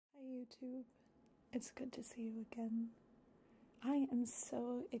YouTube. It's good to see you again. I am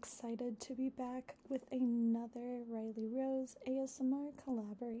so excited to be back with another Riley Rose ASMR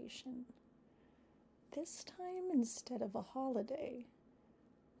collaboration. This time, instead of a holiday,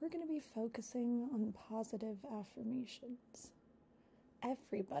 we're going to be focusing on positive affirmations.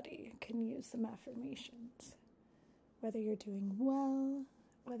 Everybody can use some affirmations. Whether you're doing well,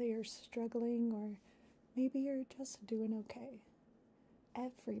 whether you're struggling, or maybe you're just doing okay.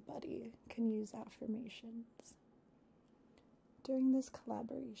 Everybody can use affirmations. During this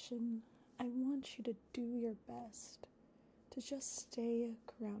collaboration, I want you to do your best to just stay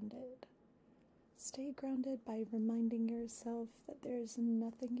grounded. Stay grounded by reminding yourself that there's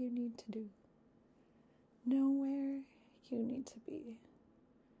nothing you need to do. Nowhere you need to be.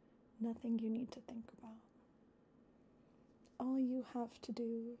 Nothing you need to think about. All you have to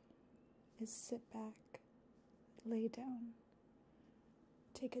do is sit back, lay down,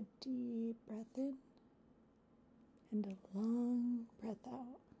 take a deep breath in, and a long breath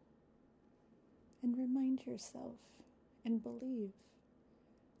out. And remind yourself and believe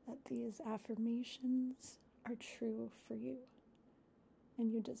that these affirmations are true for you,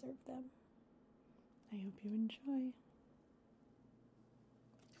 and you deserve them. I hope you enjoy.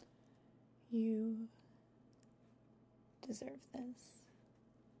 You deserve this.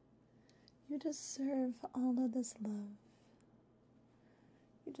 You deserve all of this love.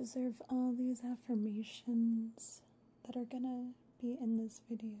 You deserve all these affirmations that are gonna be in this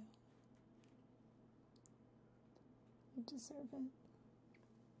video. You deserve it.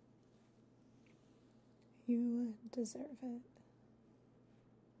 You deserve it.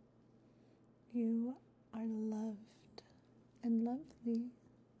 You are loved and lovely.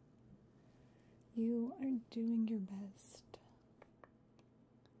 You are doing your best.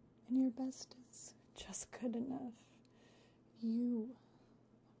 And your best is just good enough. You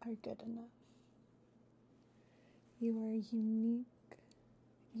are good enough. You are unique.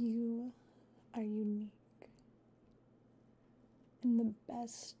 You are unique. In the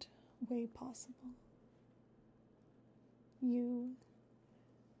best way possible. You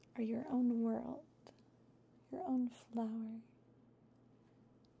are your own world, your own flower,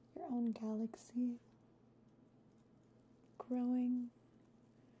 your own galaxy, growing,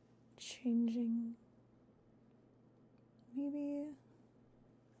 changing, maybe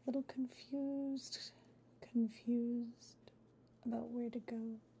a little confused about where to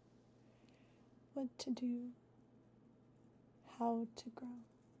go, what to do, how to grow.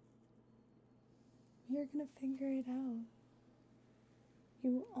 You're gonna figure it out.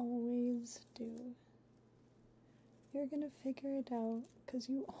 You always do. You're gonna figure it out because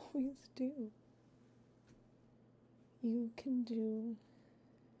you always do. You can do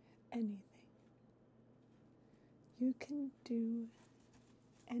anything. You can do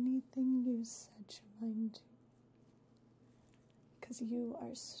anything you set your mind to. Because you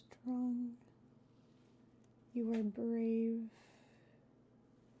are strong. You are brave.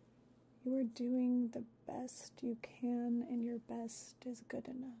 You are doing the best you can, and your best is good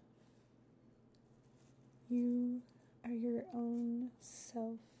enough. You are your own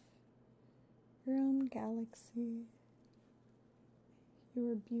self, your own galaxy. You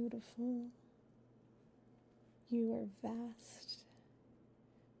are beautiful. You are vast.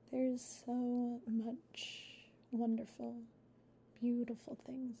 There's so much wonderful, beautiful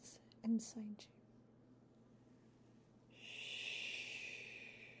things inside you.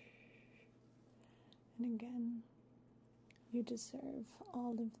 And again, you deserve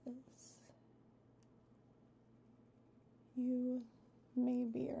all of this. You may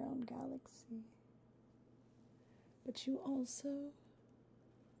be your own galaxy, but you also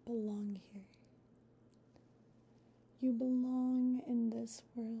belong here. You belong in this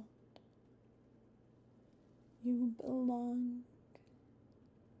world. You belong,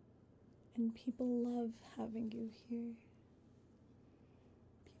 and people love having you here.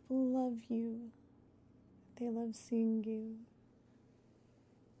 People love you. They love seeing you.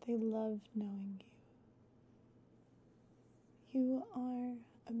 They love knowing you. You are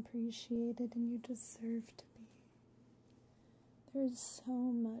appreciated and you deserve to be. There's so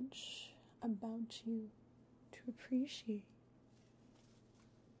much about you to appreciate.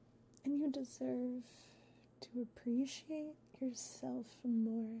 And you deserve to appreciate yourself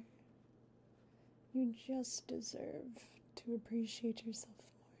more. You just deserve to appreciate yourself more.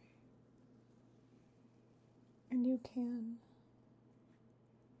 And you can,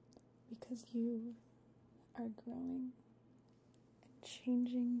 because you are growing and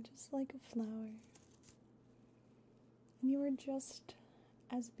changing just like a flower. And you are just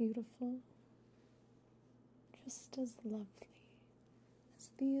as beautiful, just as lovely as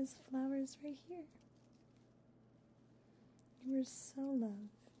these flowers right here. You are so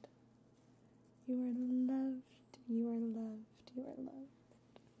loved. You are loved. You are loved. You are loved.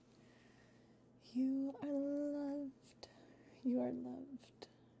 You are loved. You are loved.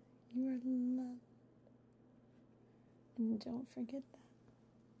 You are loved. And don't forget that.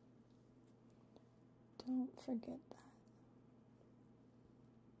 Don't forget that.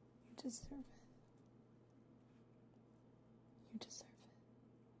 You deserve it. You deserve it.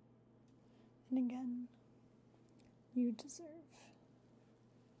 And again, you deserve.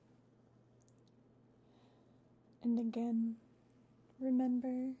 And again,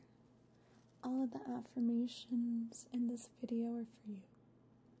 remember, all of the affirmations in this video are for you.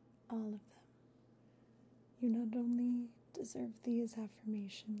 All of them. You not only deserve these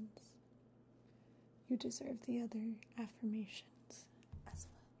affirmations, you deserve the other affirmations as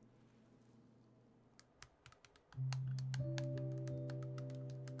well.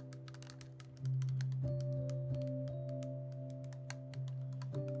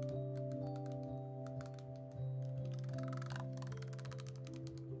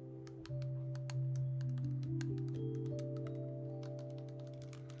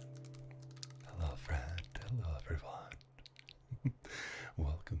 Hello, friend. Hello, everyone.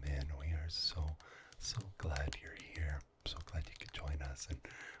 Welcome in. We are so glad you're here. So glad you could join us, and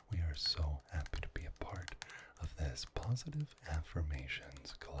we are so happy to be a part of this positive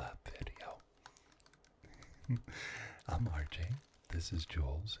affirmations collab video. I'm RJ. This is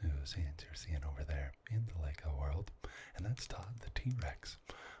Jules, whose hands you're seeing over there in the Lego world, and that's Todd, the T-Rex,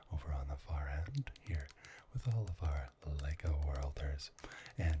 over on the far end here with all of our Lego worlders.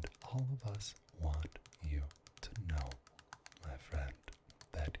 And all of us want you to know, my friend,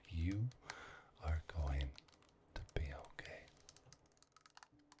 that you are going to be okay.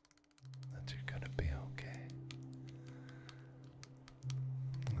 That you're going to be okay.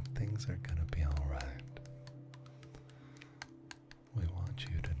 And things are going to be alright. We want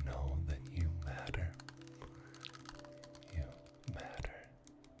you to know that you matter. You matter.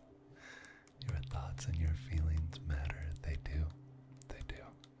 Your thoughts and your feelings matter. They do. They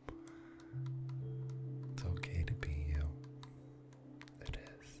do. It's okay to be you. It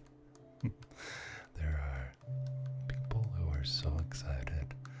is. There are people who are so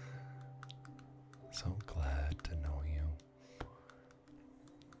excited, so glad to know you,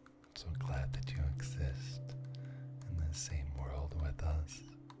 so glad that you exist in the same world with us.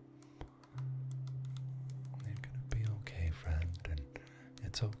 You're gonna be okay, friend, and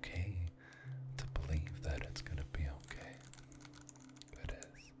it's okay to believe that it's gonna be okay. It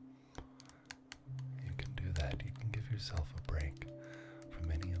is. You can do that. You can give yourself a break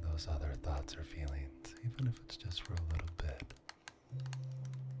from any of those other thoughts or feelings, even if it's just for a little bit.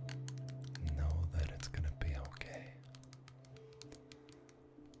 Know that it's gonna be okay.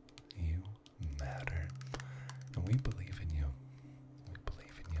 You matter, and we believe in you. We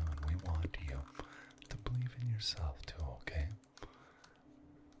believe in you, and we want you to believe in yourself too, okay?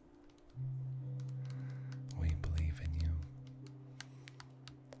 We believe in you.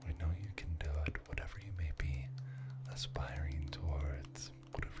 We know you can do it, whatever you may be aspiring towards,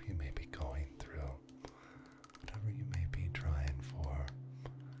 whatever you may be going through, whatever you may be trying for.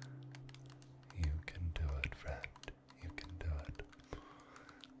 You can do it, friend. You can do it.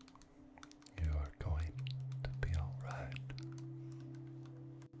 You are going to be alright.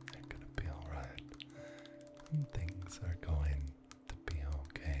 You're going to be alright. And things are going to be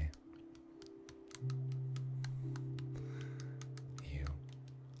okay. You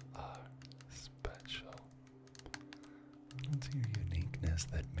are special. It's your uniqueness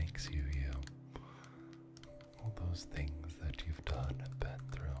that makes you you. All those things that you've done and been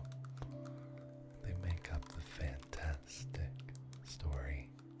through, they make up the fantastic story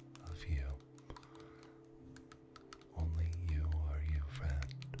of you. Only you are you,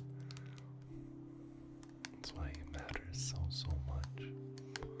 friend. That's why you matter so much.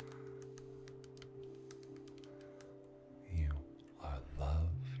 You are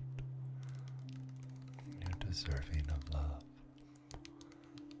loved. You're deserving of love.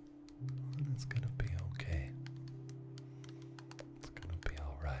 And it's gonna be okay. It's gonna be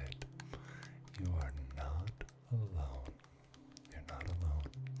alright. You are not alone. You're not alone.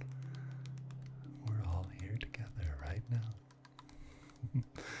 We're all here together right now.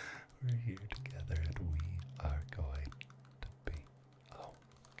 We're here together, and we are going to be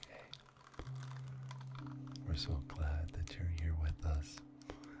okay. We're so glad that you're here with us.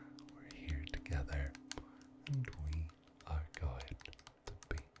 We're here together, and we are going to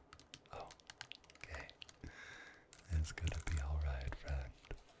be okay. It's gonna be alright, friend.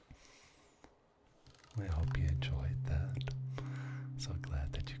 I hope you enjoyed that. So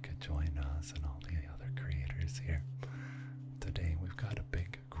glad that fingers here. Today we've got a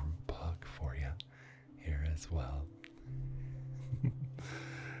big group hug for you here as well.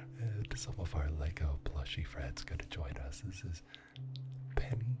 And some of our Lego plushie friends going to join us. This is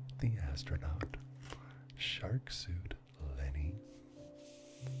Penny the astronaut, Shark Suit Lenny,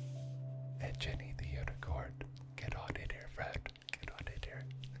 and Jenny the unicorn. Get on in here, friend. Get on in here.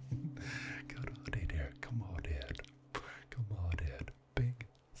 Get on in here. Come on in. Come on in. Big,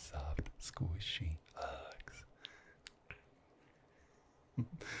 soft, squishy hugs.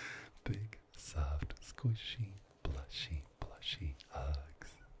 Big, soft, squishy, blushy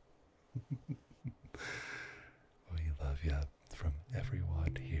hugs. We love you from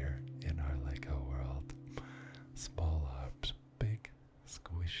everyone here in our Lego world. Small arms, big,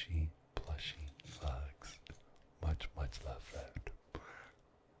 squishy, plushy hugs. Much, much love, friend.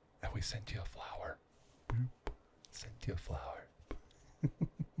 And we sent you a flower. Boop. Sent you a flower.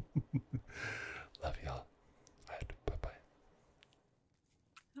 Love y'all. Alright, bye-bye.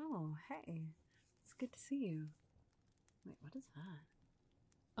 Oh, hey. It's good to see you. Wait, what is that?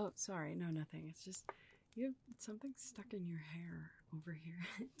 Oh, sorry. No, nothing. It's just, you have something stuck in your hair over here.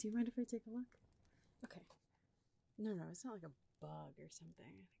 Do you mind if I take a look? Okay. No, it's not like a bug or something.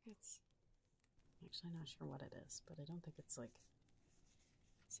 I think it's, I'm actually not sure what it is, but I don't think it's like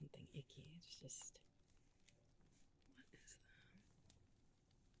something icky. It's just, what is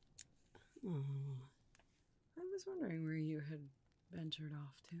that? Oh, I was wondering where you had ventured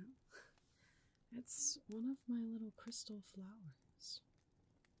off to. It's one of my little crystal flowers.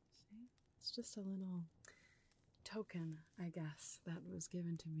 See? It's just a little token, I guess, that was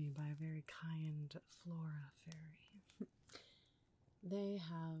given to me by a very kind flora fairy. They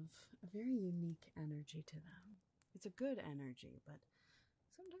have a very unique energy to them. It's a good energy, but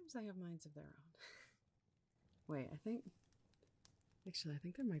sometimes they have minds of their own. Wait, I think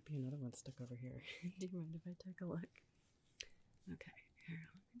there might be another one stuck over here. Do you mind if I take a look? Okay, here,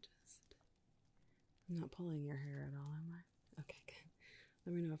 let me just... I'm not pulling your hair at all, am I? Okay, good.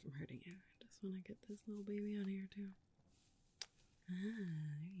 Let me know if I'm hurting you. I just want to get this little baby on here, too. Ah,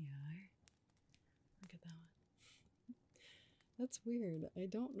 there you are. Look at that one. That's weird. I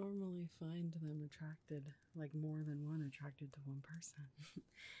don't normally find them attracted, like more than one attracted to one person.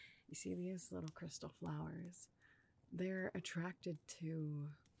 You see these little crystal flowers? They're attracted to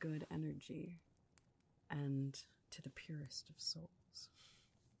good energy and to the purest of souls.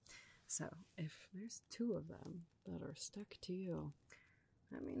 So, if there's two of them that are stuck to you,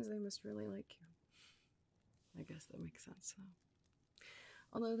 that means they must really like you. I guess that makes sense, though.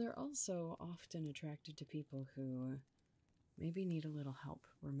 Although they're also often attracted to people who maybe need a little help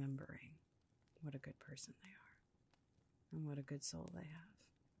remembering what a good person they are and what a good soul they have.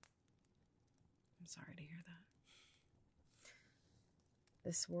 I'm sorry to hear that.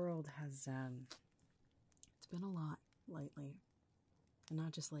 This world has, it's been a lot lately. And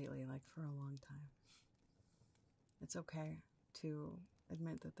not just lately, like for a long time. It's okay to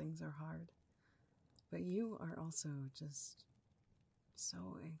admit that things are hard. But you are also just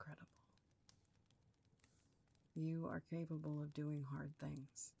so incredible. You are capable of doing hard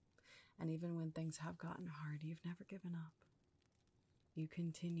things. And even when things have gotten hard, you've never given up. You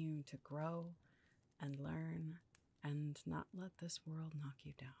continue to grow and learn and not let this world knock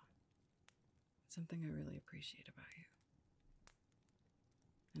you down. It's something I really appreciate about you.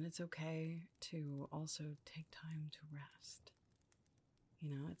 And it's okay to also take time to rest. You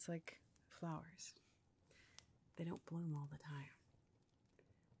know, it's like flowers. They don't bloom all the time.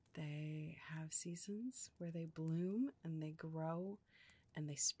 They have seasons where they bloom and they grow and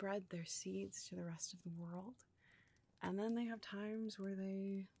they spread their seeds to the rest of the world. And then they have times where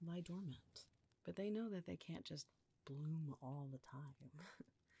they lie dormant. But they know that they can't just bloom all the time.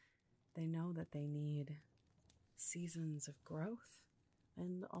 They know that they need seasons of growth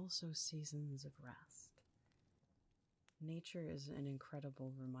and also seasons of rest. Nature is an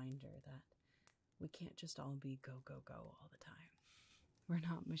incredible reminder that we can't just all be go, go, go all the time. We're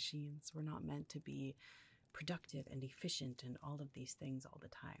not machines. We're not meant to be productive and efficient and all of these things all the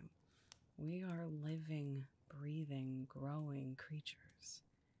time. We are living, breathing, growing creatures.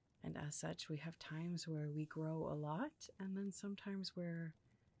 And as such, we have times where we grow a lot, and then sometimes where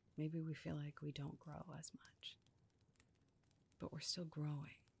maybe we feel like we don't grow as much. But we're still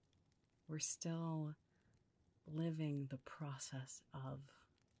growing. We're still living the process of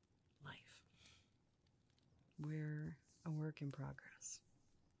life. We're a work in progress,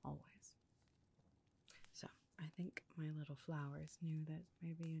 always. So, I think my little flowers knew that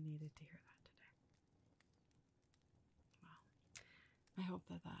maybe you needed to hear that today. Well, I hope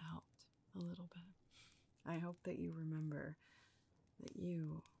that helped a little bit. I hope that you remember that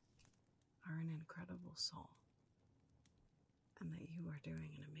you are an incredible soul and that you are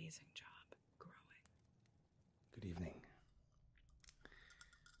doing an amazing job growing. Good evening.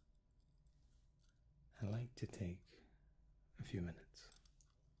 I'd like to take a few minutes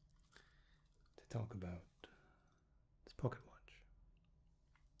to talk about this pocket watch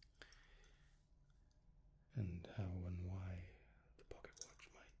and how and why the pocket watch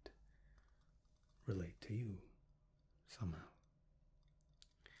might relate to you somehow.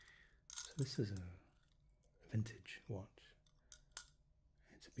 So this is a vintage watch.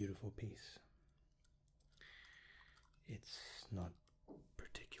 It's a beautiful piece. It's not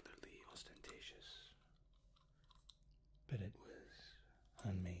particularly ostentatious, but it was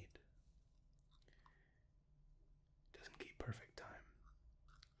handmade. Doesn't keep perfect time,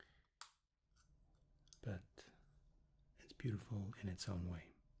 but it's beautiful in its own way.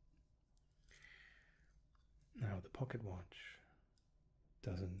 Now, the pocket watch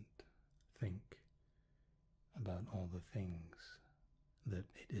doesn't think about all the things that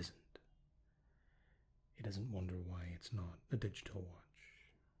it isn't. It doesn't wonder why it's not a digital watch,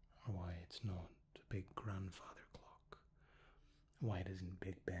 or why it's not a big grandfather clock, why it isn't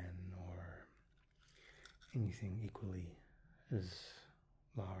Big Ben, or anything equally as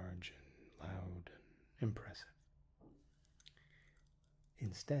large and loud and impressive.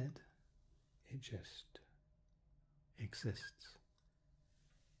 Instead, it just exists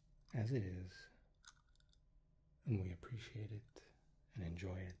as it is, and we appreciate it and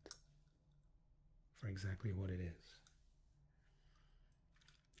enjoy it for exactly what it is.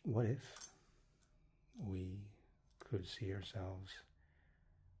 What if we could see ourselves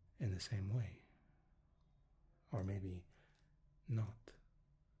in the same way? Or maybe not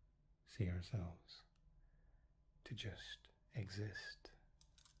see ourselves, to just exist,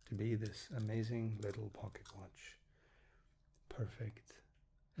 to be this amazing little pocket watch, perfect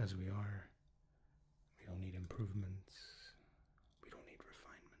as we are. We don't need improvements. We don't need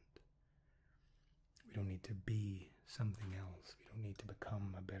refinement. We don't need to be something else. We don't need to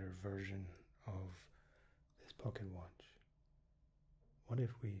become a better version of this pocket watch. What if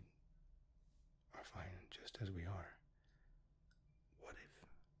we are fine just as we are? What if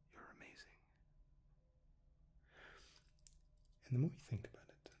you're amazing? And the more we think about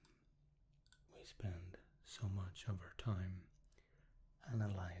it, we spend so much of our time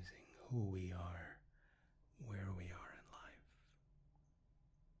analyzing who we are, where we are in life.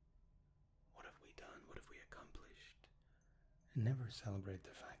 What have we done? What have we accomplished? And never celebrate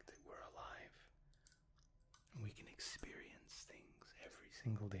the fact that we're alive. And we can experience things every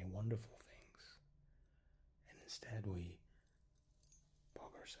single day, wonderful things. And instead we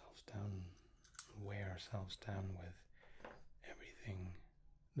bog ourselves down, weigh ourselves down with everything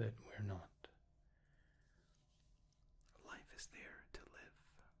that we're not. Life is there to live.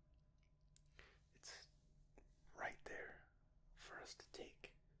 It's right there for us to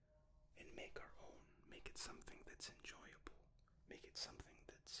take and make our own. Make it something that's enjoyable. Make it something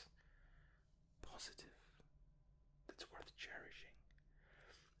that's positive, that's worth cherishing.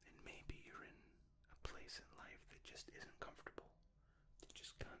 And maybe you're in a place in life that just isn't comfortable. You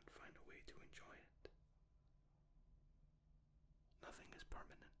just can't find a way to enjoy it. Nothing is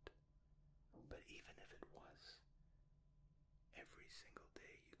permanent. But even if it was, every single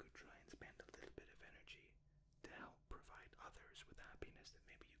day you could try and spend a little bit of energy to help provide others with happiness that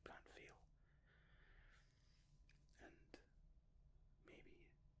maybe you can't feel. And maybe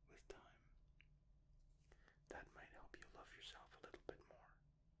with time, that might help you love yourself a little bit more.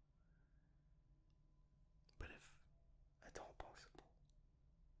 But if at all possible,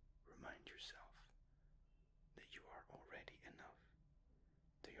 remind yourself that you are already enough,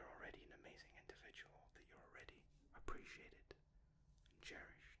 that you're already an amazing individual, that you're already appreciated and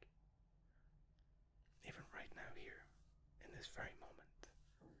cherished. Even right now here, in this very moment,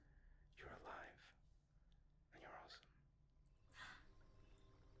 you're alive and you're awesome.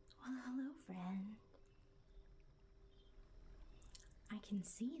 Well, hello, friend. I can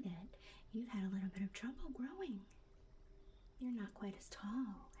see that you've had a little bit of trouble growing. You're not quite as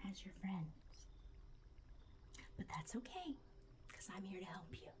tall as your friends. But that's okay, because I'm here to help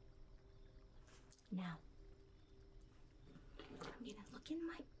you. Now, I'm gonna look in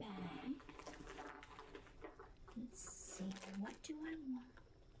my bag. Let's see, what do I want?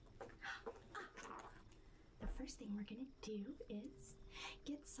 The first thing we're gonna do is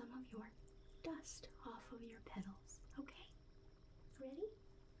get some of your dust off of your petals, okay? Ready?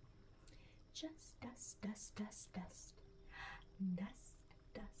 Just dust, dust, dust, dust. Dust,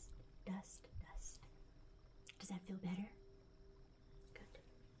 dust, dust, dust. Does that feel better? Good.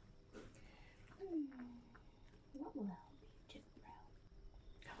 What will help you to grow?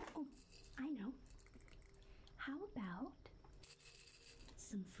 Oh, I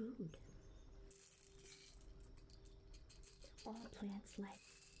food. All plants like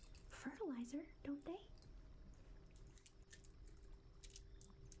fertilizer, don't they?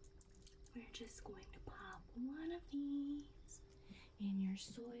 We're just going to pop one of these in your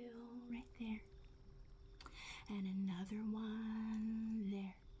soil right there. And another one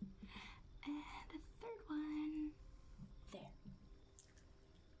there. And a third one there.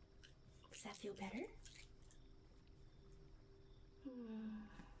 Does that feel better?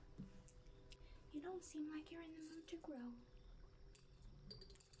 You don't seem like you're in the mood to grow.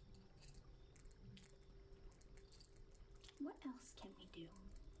 What else can we do?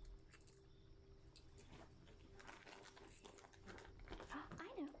 I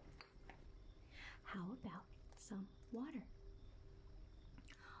know. How about some water?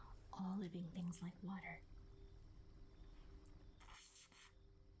 All living things like water.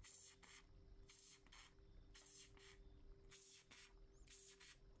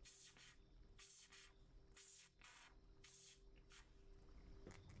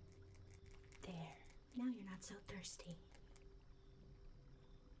 There. Now you're not so thirsty.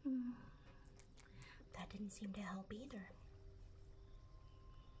 That didn't seem to help either.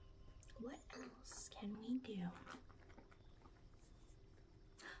 What else can we do?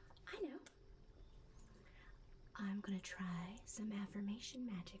 I know. I'm gonna try some affirmation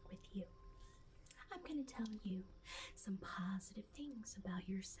magic with you. I'm gonna tell you some positive things about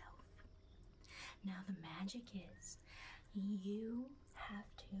yourself. Now the magic is you have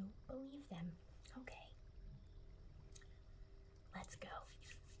to believe them, okay? Let's go.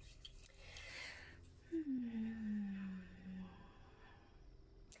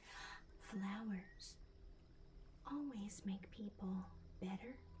 Flowers always make people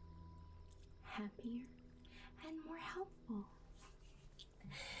better, happier, and more helpful.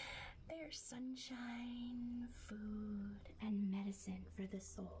 They're sunshine, food, and medicine for the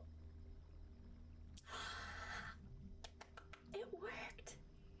soul. It worked!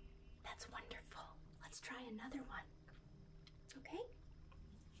 That's wonderful. Let's try another one. Okay?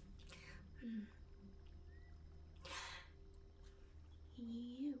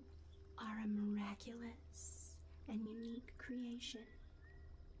 You are a miraculous and unique creation.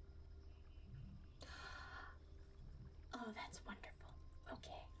 Oh, that's wonderful.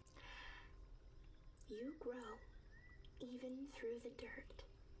 Okay. You grow even through the dirt.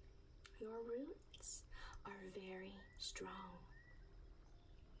 Your roots are very strong.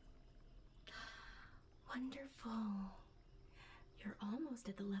 Wonderful. You're almost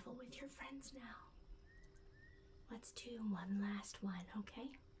at the level with your friends now. Let's do one last one, okay?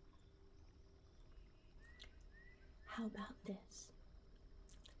 How about this?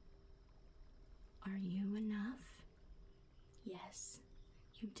 Are you enough? Yes,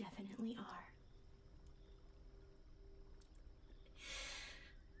 you definitely are.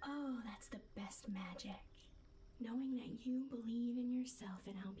 Oh, that's the best magic. Knowing that you believe in yourself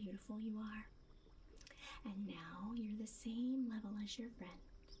and how beautiful you are. And now you're the same level as your friends.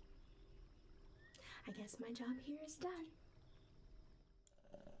 I guess my job here is done.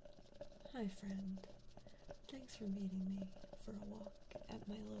 Hi, friend. Thanks for meeting me for a walk at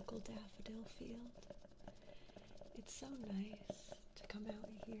my local daffodil field. It's so nice to come out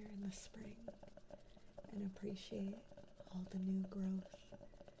here in the spring and appreciate all the new growth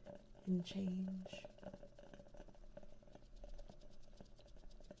and change.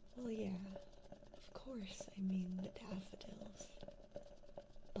 Well, yeah, of course I mean the daffodils,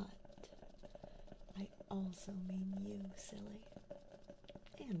 but I also mean you, silly,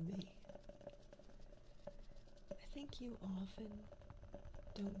 and me. I think you often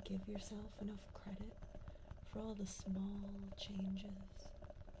don't give yourself enough credit for all the small changes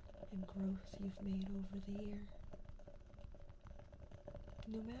and growth you've made over the year.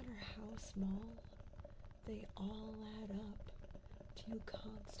 No matter how small, they all add up to you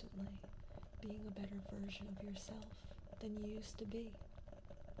constantly being a better version of yourself than you used to be.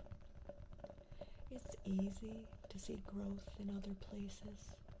 It's easy to see growth in other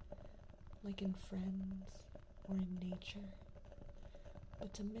places, like in friends or in nature,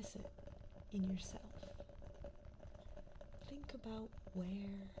 but to miss it in yourself. Think about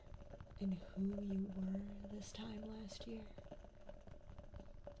where and who you were this time last year,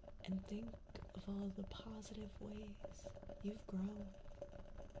 and think of all the positive ways you've grown.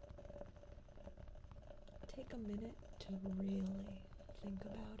 Take a minute to really think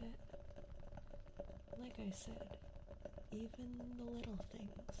about it. Like I said, even the little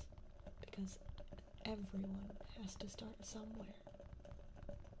things, because everyone has to start somewhere.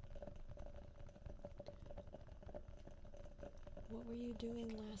 What were you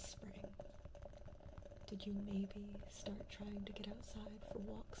doing last spring? Did you maybe start trying to get outside for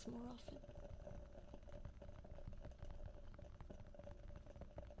walks more often?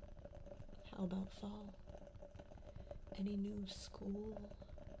 How about fall? Any new school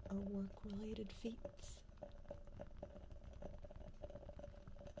or work-related feats?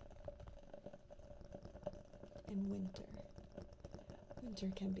 And winter.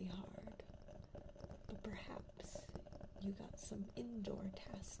 Winter can be hard, but perhaps you got some indoor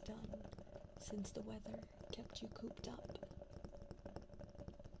tasks done since the weather kept you cooped up.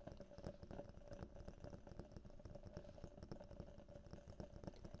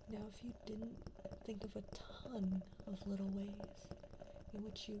 Now, if you didn't think of a ton of little ways in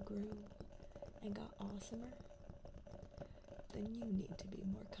which you grew and got awesomer, then you need to be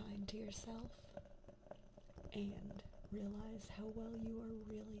more kind to yourself and realize how well you are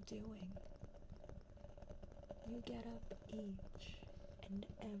really doing. You get up each and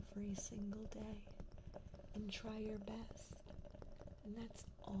every single day and try your best, and that's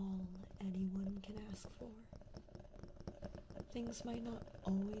all anyone can ask for. Things might not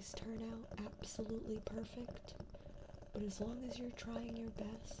always turn out absolutely perfect, but as long as you're trying your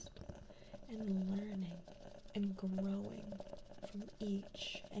best and learning and growing from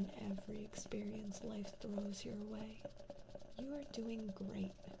each and every experience life throws your way, you are doing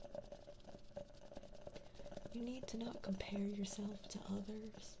great. You need to not compare yourself to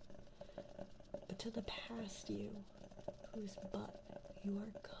others, but to the past you, whose butt you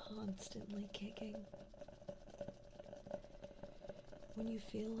are constantly kicking. When you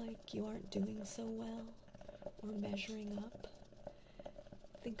feel like you aren't doing so well or measuring up,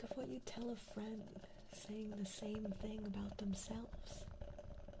 think of what you tell a friend saying the same thing about themselves.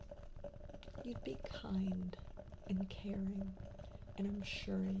 You'd be kind and caring, and I'm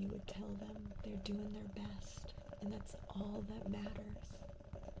sure you would tell them they're doing their best, and that's all that matters.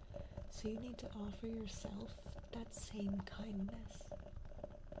 So you need to offer yourself that same kindness.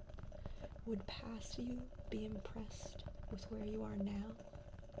 Would past you be impressed with where you are now?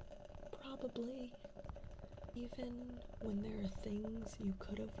 Probably. Even when there are things you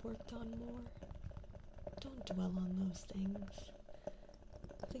could have worked on more, don't dwell on those things.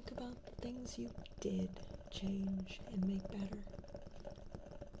 Think about the things you did change and make better.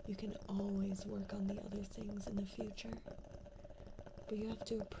 You can always work on the other things in the future, but you have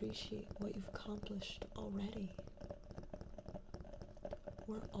to appreciate what you've accomplished already.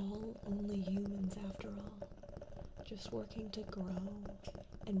 We're all only humans after all, just working to grow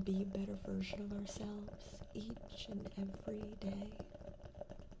and be a better version of ourselves each and every day.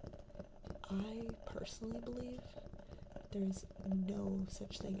 I personally believe there's no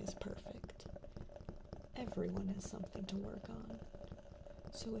such thing as perfect. Everyone has something to work on.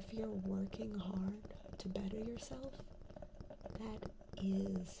 So if you're working hard to better yourself, that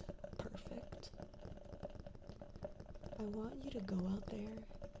is perfect. I want you to go out there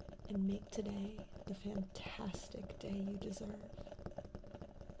and make today the fantastic day you deserve.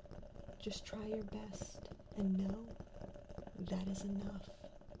 Just try your best and know that is enough,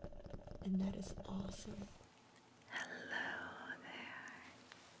 and that is awesome. Hello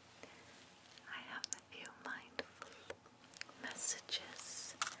there. I have a few mindful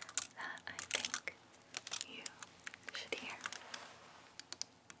messages that I think you should hear.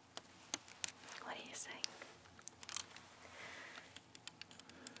 What do you think?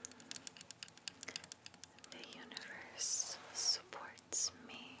 The universe supports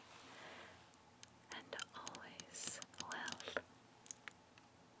me and always will.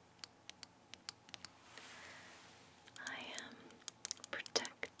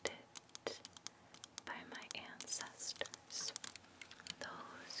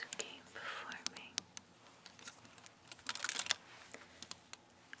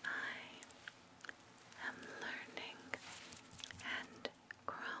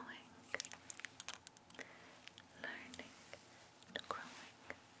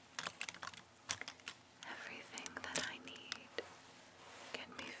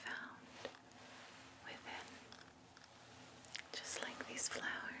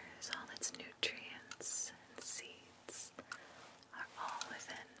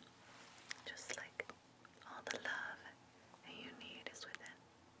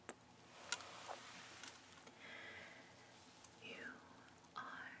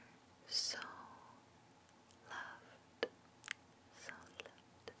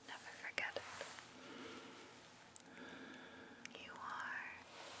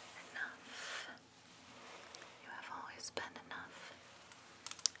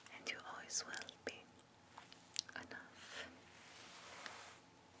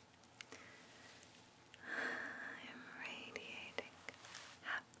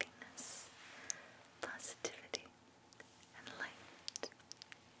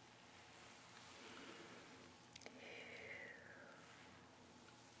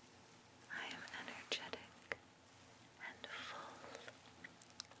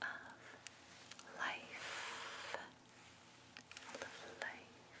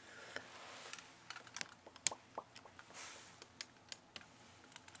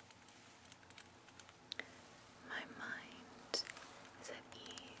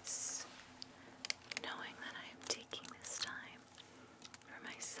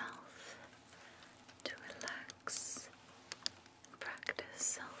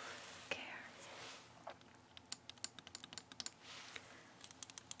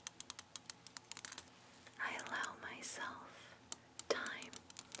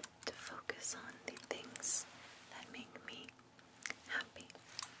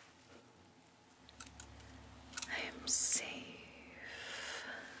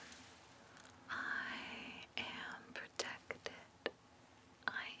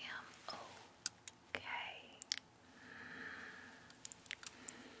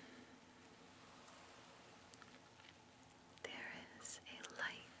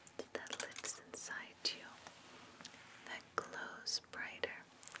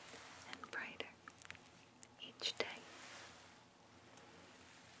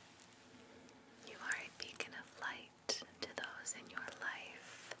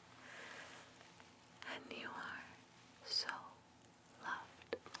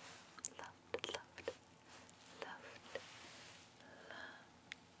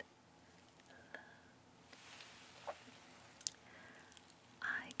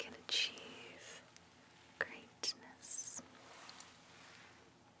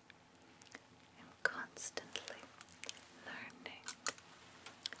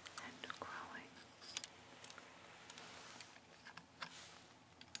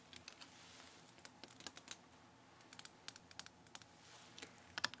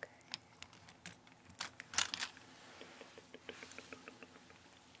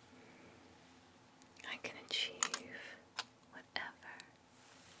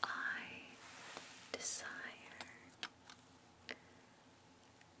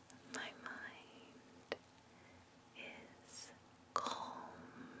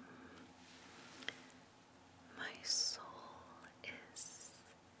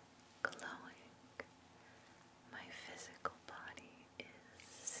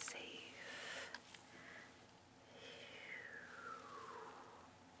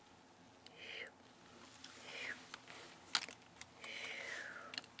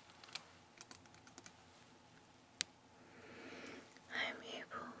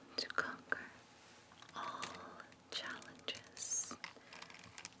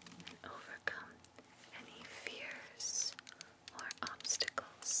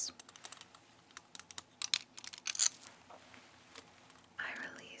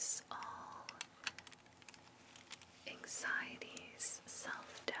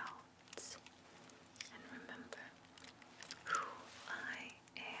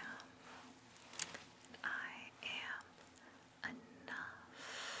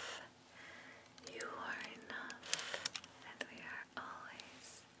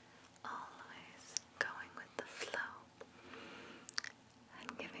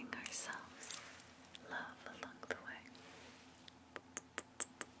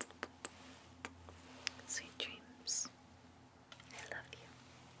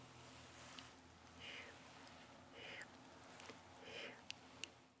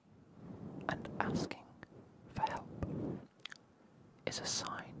 Asking for help is a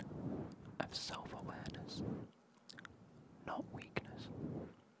sign of self-awareness, not weakness.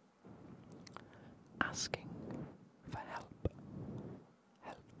 Asking for help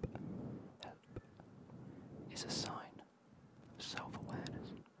is a sign of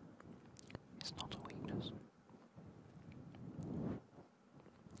self-awareness. It's not a weakness.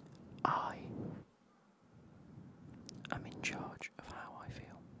 I am in charge of how I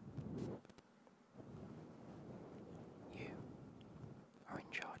feel. You are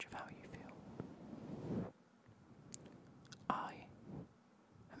in charge of how you feel. I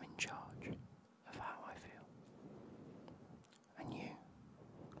am in charge of how I feel. And you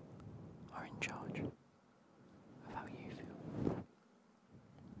are in charge of how you feel.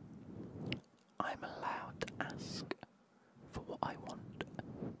 I'm allowed to ask for what I want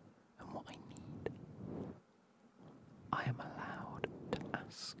and what I need. I am allowed to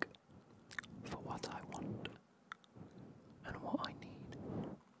ask for what I want and what I need.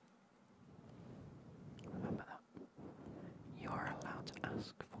 Remember that. You are allowed to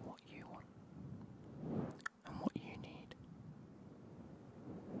ask for what you want and what you need.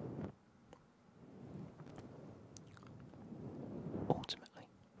 Ultimately,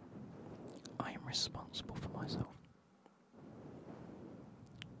 I am responsible for myself.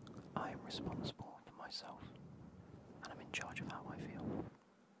 I am responsible for myself, and I'm in charge of how I feel.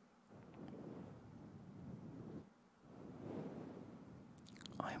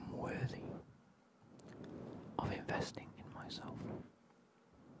 I am worthy of investing in myself.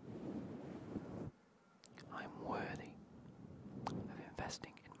 I am worthy of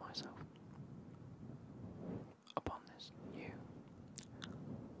investing in myself. Upon this, you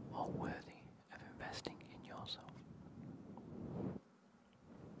are worthy of investing in yourself.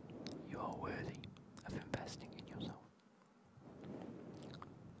 You are worthy of investing in yourself.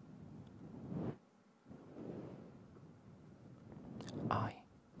 I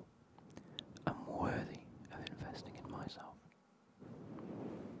am worthy of investing in myself.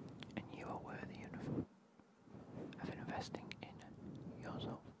 And you are worthy of investing in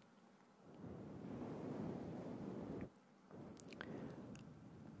yourself.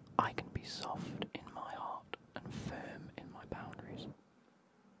 I can be soft in my heart and firm in my boundaries.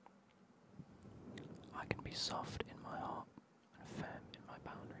 I can be soft in my heart and firm in my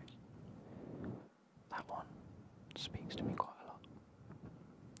boundaries. That one speaks to me quite a lot,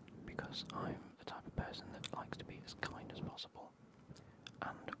 because I'm the type of person that likes to be as kind as possible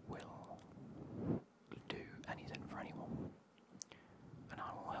and will do anything for anyone, and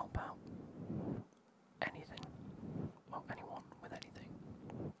I will help out anything, well, anyone with anything.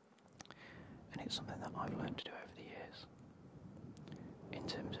 And it's something that I've learned to do over the years, in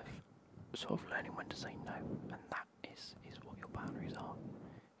terms of sort of learning when to say no, and that is what your boundaries are.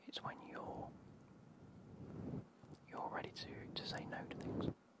 It's when you're ready to say no to things,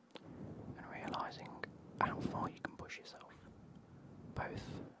 and realising how far you can push yourself, both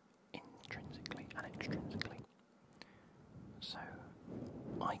intrinsically and extrinsically. So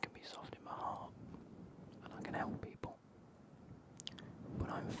I can be soft in my heart and I can help people, but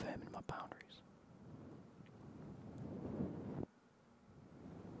I'm firm in my boundaries.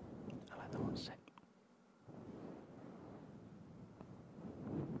 I let that one sit.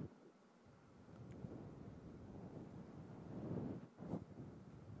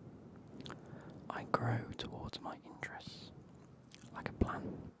 I grow towards my interests like a plant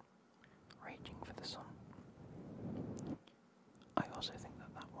reaching for the sun. I also think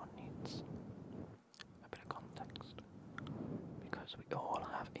that one needs a bit of context, because we all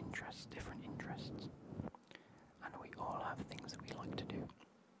have interests, different interests, and we all have things that we like to do.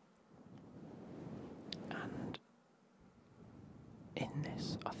 And in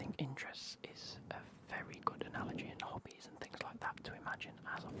this, I think interests is a very good analogy, and hobbies and things like that to imagine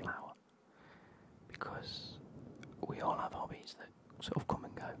as a flower, because we all have hobbies that sort of come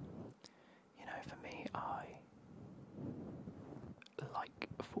and go. You know, for me, I like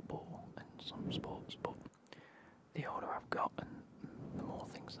football and some sports, but the older I've got and the more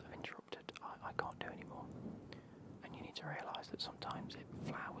things that have interrupted, I can't do anymore. And you need to realise that sometimes it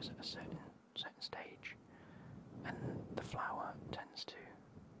flowers at a certain stage, and the flower tends to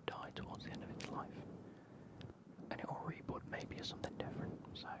die towards the end of its life, and it will rebud maybe as something different.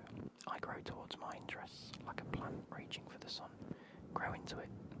 So I grow towards my interests like a plant reaching for the sun. Grow into it,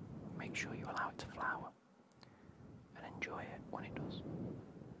 make sure you allow it to flower, and enjoy it when it does.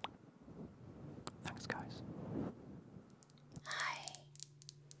 Thanks, guys. Hi.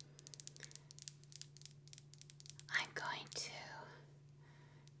 I'm going to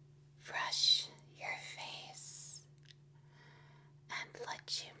brush your face and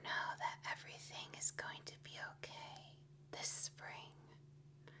let you know that everything is going to be okay this spring.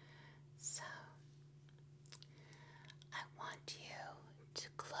 So, I want you to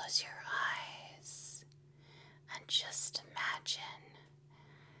close your eyes and just imagine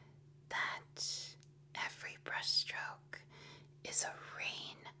that every brushstroke is a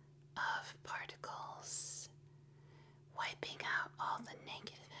rain of particles, wiping out all the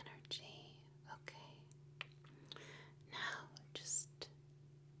negative energy. Okay. Now just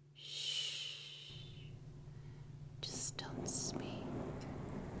shh. Just don't speak.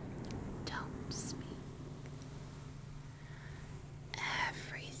 Don't speak.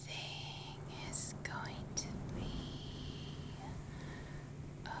 Everything is going to be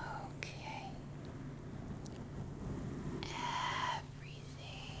okay.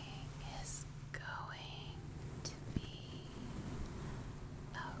 Everything is going to be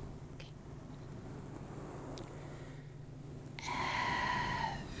okay.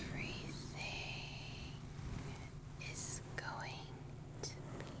 Everything is going to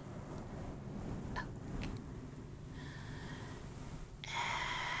be okay.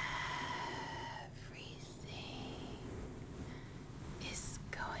 Everything is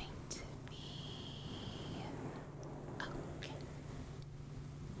going to be okay.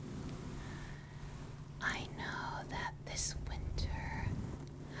 I know that this winter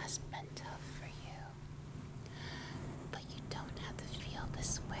has been tough for you, but you don't have to feel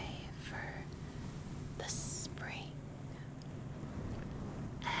this way for the spring.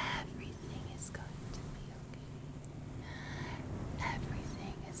 Everything is going to be okay.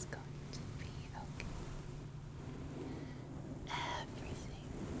 Everything is going to be okay. Everything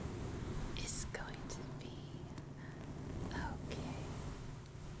is going to be okay.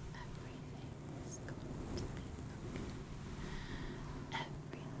 Everything is going to be okay.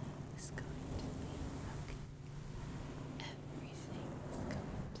 Everything is going to be okay. Everything is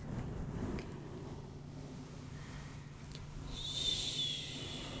going to be okay. Shh.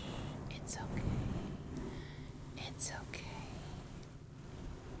 It's okay. It's okay.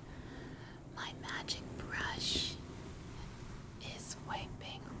 My magic brush is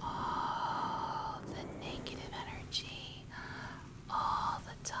wiping all the negative energy, all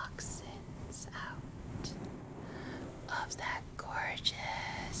the toxins out of that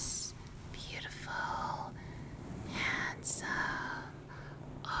gorgeous, beautiful, handsome,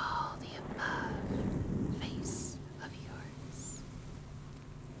 all the above face of yours.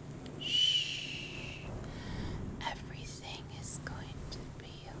 Shh. Everything is going to be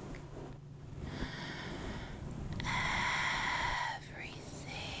okay.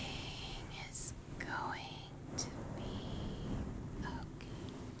 Everything is going to be okay.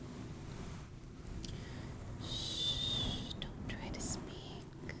 Shh. Don't try to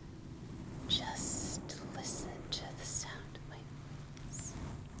speak. Just listen to the sound of my voice.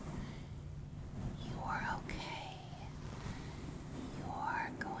 You are okay. You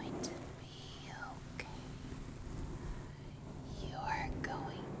are going to be okay. You are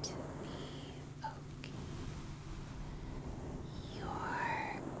going to be okay. You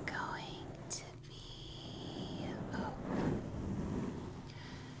are going to be okay.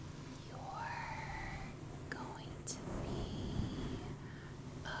 You are going to be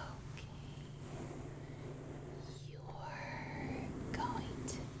okay. You are going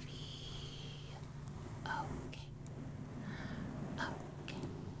to be okay. Okay. Okay.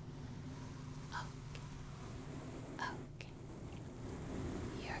 Okay.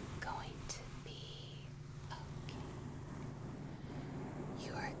 You're going to be okay.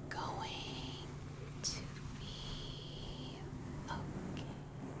 You are going to be okay.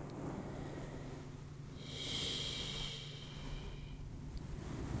 Shh.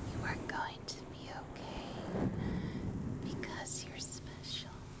 You are going to be okay because you're special.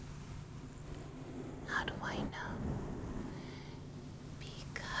 How do I know?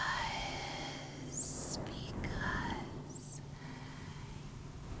 Because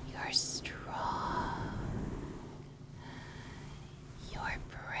you're strong, you're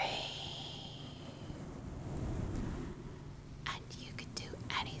brave, and you could do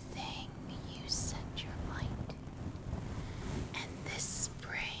anything you set your mind to. And this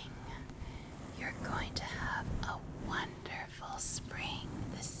spring, you're going to have a wonderful spring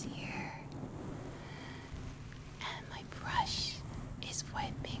this year. And my brush is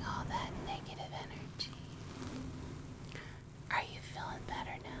wiping all that negative energy. Are you feeling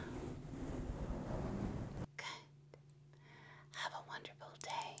better now? Good. Have a wonderful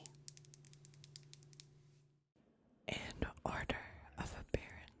day. In order of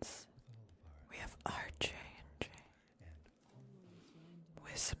appearance, we have RJ&J,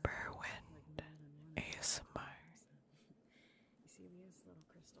 Whisperwind, ASMR, You see these little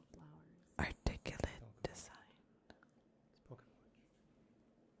crystal flowers? Articulate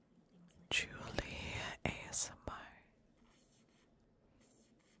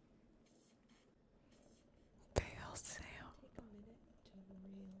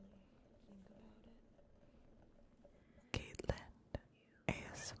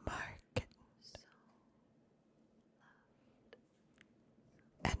ASMR Kitten,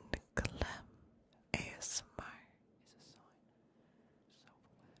 and ClemASMR.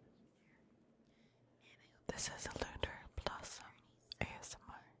 This is a Lunar Blossom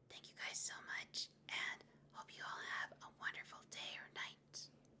ASMR. Thank you guys so much, and hope you all have a wonderful day or night,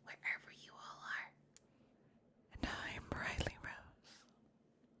 wherever you all are. And I'm Riley Rose.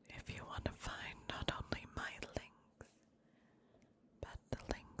 If you want to find not only my links, but the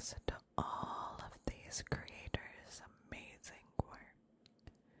links to all of these creators' amazing work,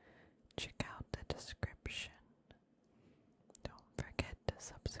 check out the description